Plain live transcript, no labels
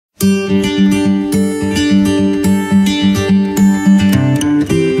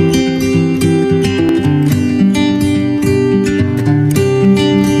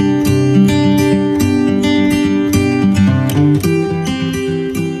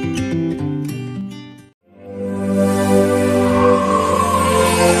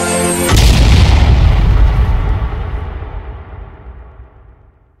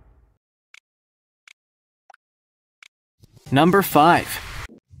Number 5.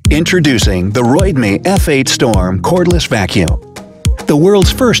 Introducing the Roidmi F8 Storm Cordless Vacuum, the world's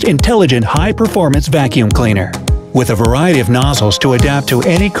first intelligent high-performance vacuum cleaner. With a variety of nozzles to adapt to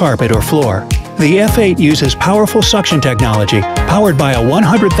any carpet or floor, the F8 uses powerful suction technology powered by a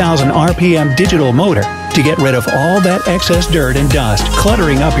 100,000 RPM digital motor to get rid of all that excess dirt and dust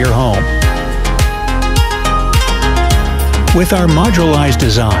cluttering up your home. With our modularized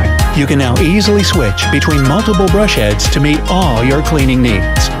design, you can now easily switch between multiple brush heads to meet all your cleaning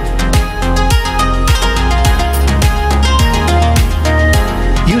needs.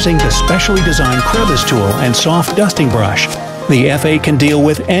 Using the specially designed crevice tool and soft dusting brush, the F8 can deal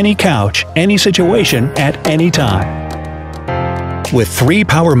with any couch, any situation, at any time. With 3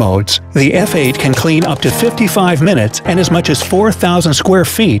 power modes, the F8 can clean up to 55 minutes and as much as 4,000 square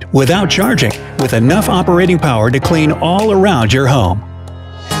feet without charging, with enough operating power to clean all around your home.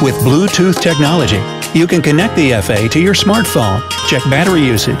 With Bluetooth technology, you can connect the F8 to your smartphone, check battery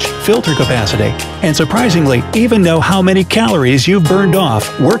usage, filter capacity, and surprisingly, even know how many calories you've burned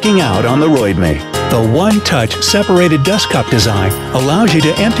off working out on the Roidmi. The one-touch separated dust cup design allows you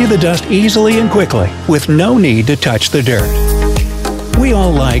to empty the dust easily and quickly, with no need to touch the dirt. We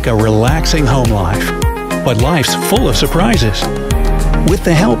all like a relaxing home life, but life's full of surprises. With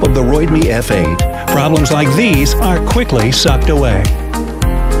the help of the Roidmi F8, problems like these are quickly sucked away.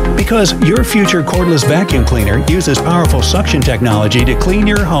 Because your future cordless vacuum cleaner uses powerful suction technology to clean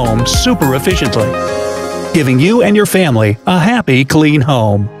your home super efficiently, giving you and your family a happy, clean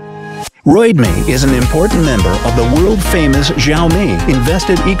home. Roidmi is an important member of the world-famous Xiaomi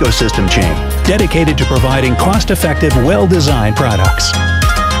invested ecosystem chain, dedicated to providing cost-effective, well-designed products.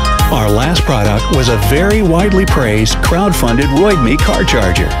 Our last product was a very widely praised, crowd-funded Roidmi car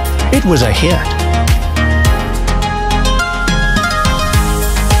charger. It was a hit.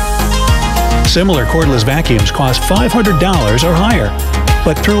 Similar cordless vacuums cost $500 or higher.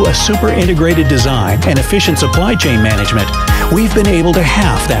 But through a super integrated design and efficient supply chain management, we've been able to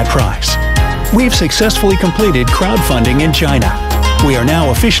halve that price. We've successfully completed crowdfunding in China. We are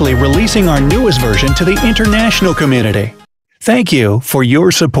now officially releasing our newest version to the international community. Thank you for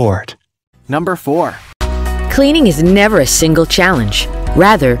your support. Number 4. Cleaning is never a single challenge.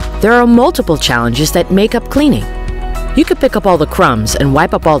 Rather, there are multiple challenges that make up cleaning. You could pick up all the crumbs and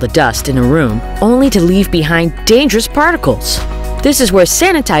wipe up all the dust in a room, only to leave behind dangerous particles. This is where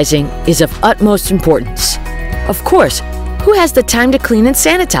sanitizing is of utmost importance. Of course, who has the time to clean and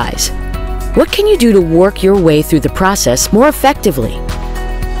sanitize? What can you do to work your way through the process more effectively?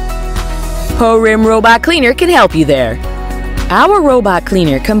 Porim Robot Cleaner can help you there. Our robot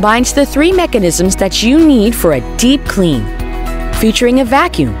cleaner combines the 3 mechanisms that you need for a deep clean, featuring a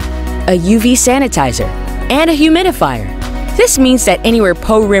vacuum, a UV sanitizer, and a humidifier. This means that anywhere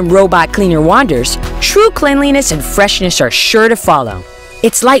Porim Robot Cleaner wanders, true cleanliness and freshness are sure to follow.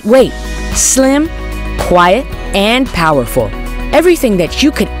 It's lightweight, slim, quiet, and powerful. Everything that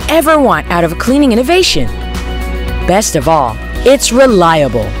you could ever want out of a cleaning innovation. Best of all, it's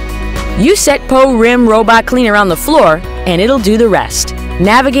reliable. You set Porim Robot Cleaner on the floor, and it'll do the rest.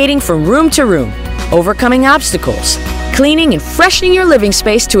 Navigating from room to room, overcoming obstacles, cleaning and freshening your living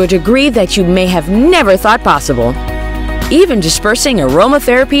space to a degree that you may have never thought possible. Even dispersing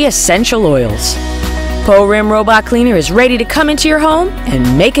aromatherapy essential oils. Porim Robot Cleaner is ready to come into your home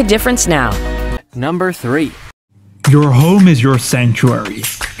and make a difference now. Number 3. Your home is your sanctuary,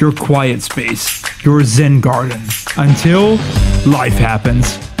 your quiet space, your zen garden, until life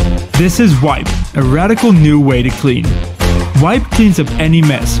happens. This is WYPE, a radical new way to clean. WYPE cleans up any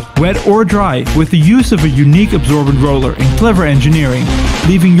mess, wet or dry, with the use of a unique absorbent roller and clever engineering,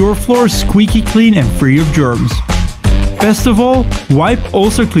 leaving your floor squeaky clean and free of germs. Best of all, WYPE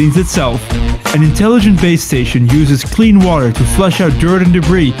also cleans itself. An intelligent base station uses clean water to flush out dirt and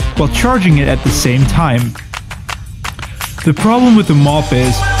debris while charging it at the same time. The problem with the mop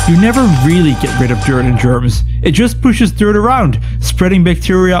is, you never really get rid of dirt and germs. It just pushes dirt around, spreading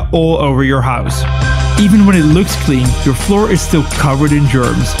bacteria all over your house. Even when it looks clean, your floor is still covered in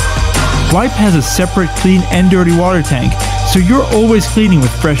germs. WYPE has a separate clean and dirty water tank, so you're always cleaning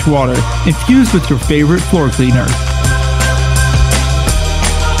with fresh water, infused with your favorite floor cleaner.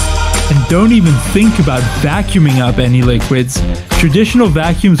 And don't even think about vacuuming up any liquids. Traditional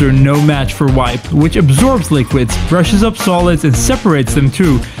vacuums are no match for WYPE, which absorbs liquids, brushes up solids, and separates them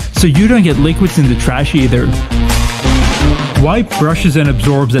too, so you don't get liquids in the trash either. WYPE brushes and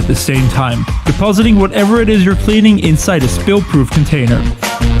absorbs at the same time, depositing whatever it is you're cleaning inside a spill-proof container.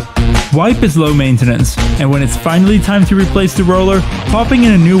 WYPE is low maintenance, and when it's finally time to replace the roller, popping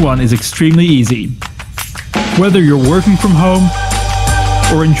in a new one is extremely easy. Whether you're working from home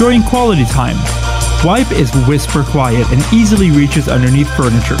or enjoying quality time, WYPE is whisper quiet and easily reaches underneath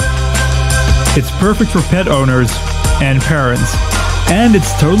furniture. It's perfect for pet owners and parents, and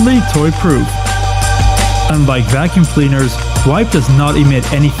it's totally toy-proof. Unlike vacuum cleaners, WYPE does not emit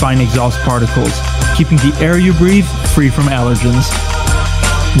any fine exhaust particles, keeping the air you breathe free from allergens.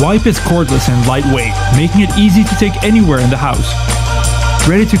 WYPE is cordless and lightweight, making it easy to take anywhere in the house.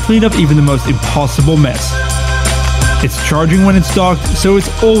 Ready to clean up even the most impossible mess. It's charging when it's docked, so it's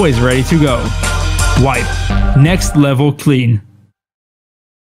always ready to go. WYPE. Next level clean.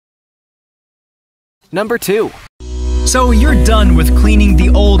 Number 2. So you're done with cleaning the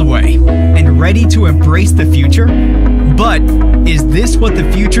old way and ready to embrace the future? But is this what the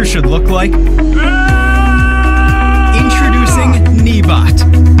future should look like? Introducing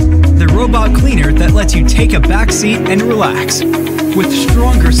Neabot, the robot cleaner that lets you take a back seat and relax with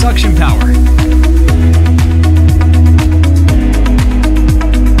stronger suction power.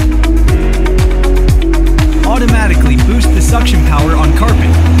 Automatically boost the suction power on carpet.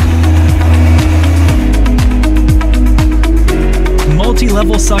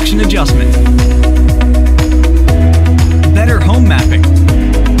 Multi-level suction adjustment. Better home mapping.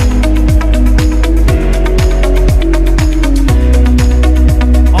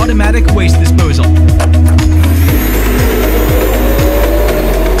 Automatic waste disposal.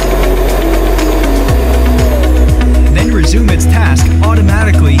 Then resume its task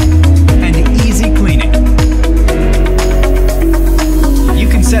automatically and easy cleaning. You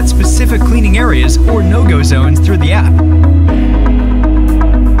can set specific cleaning areas or no-go zones through the app.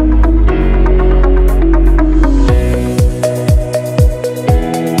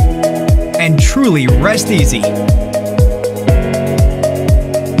 And truly rest easy.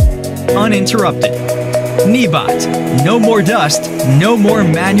 Uninterrupted. Neabot. No more dust, no more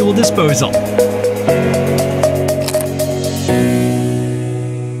manual disposal.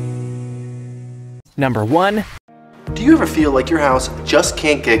 Number 1. Do you ever feel like your house just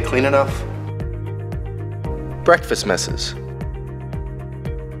can't get clean enough? Breakfast messes,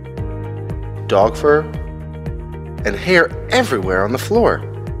 dog fur, and hair everywhere on the floor.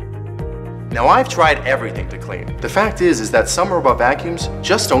 Now I've tried everything to clean. The fact is that some robot vacuums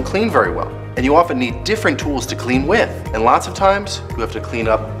just don't clean very well, and you often need different tools to clean with. And lots of times you have to clean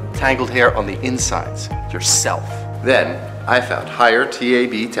up tangled hair on the insides yourself. Then I found Higher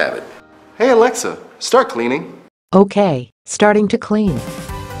TAB Tabot. Hey Alexa, start cleaning. Okay, starting to clean.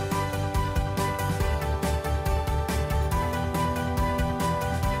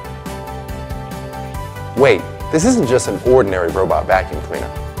 Wait, this isn't just an ordinary robot vacuum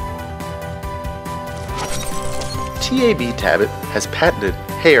cleaner. TAB Tabot has patented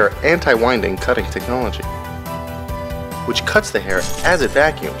hair anti-winding cutting technology, which cuts the hair as it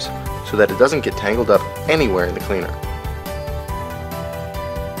vacuums so that it doesn't get tangled up anywhere in the cleaner.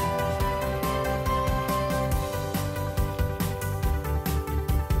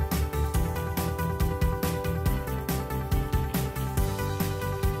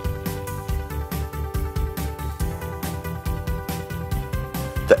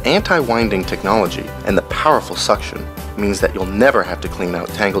 The anti-winding technology and the powerful suction means that you'll never have to clean out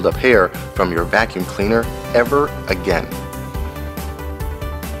tangled up hair from your vacuum cleaner ever again.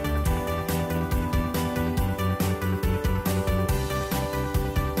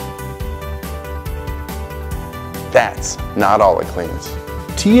 That's not all it cleans.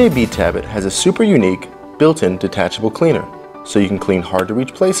 TAB Tabot has a super unique built-in detachable cleaner, so you can clean hard to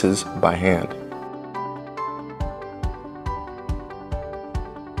reach places by hand.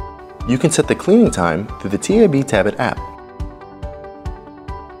 You can set the cleaning time through the TAB Tabot app.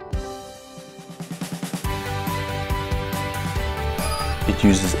 It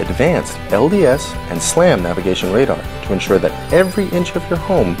uses advanced LDS and SLAM navigation radar to ensure that every inch of your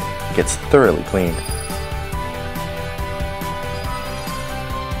home gets thoroughly cleaned.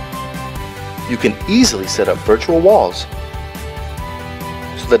 You can easily set up virtual walls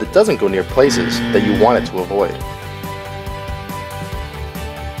so that it doesn't go near places that you want it to avoid.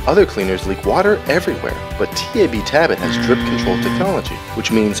 Other cleaners leak water everywhere, but TAB Tabot has drip control technology,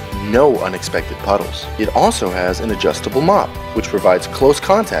 which means no unexpected puddles. It also has an adjustable mop, which provides close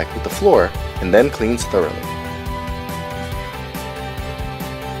contact with the floor and then cleans thoroughly.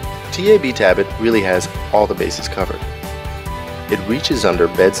 TAB Tabot really has all the bases covered. It reaches under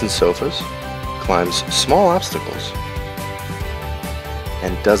beds and sofas, climbs small obstacles,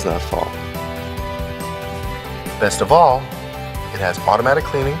 and does not fall. Best of all, it has automatic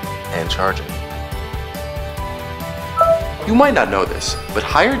cleaning and charging. You might not know this, but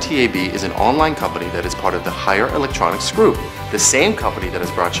Hire TAB is an online company that is part of the Hire Electronics Group, the same company that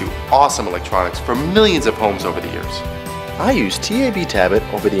has brought you awesome electronics for millions of homes over the years. I use TAB Tabot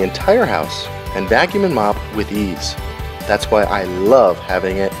over the entire house and vacuum and mop with ease. That's why I love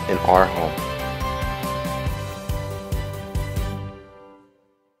having it in our home.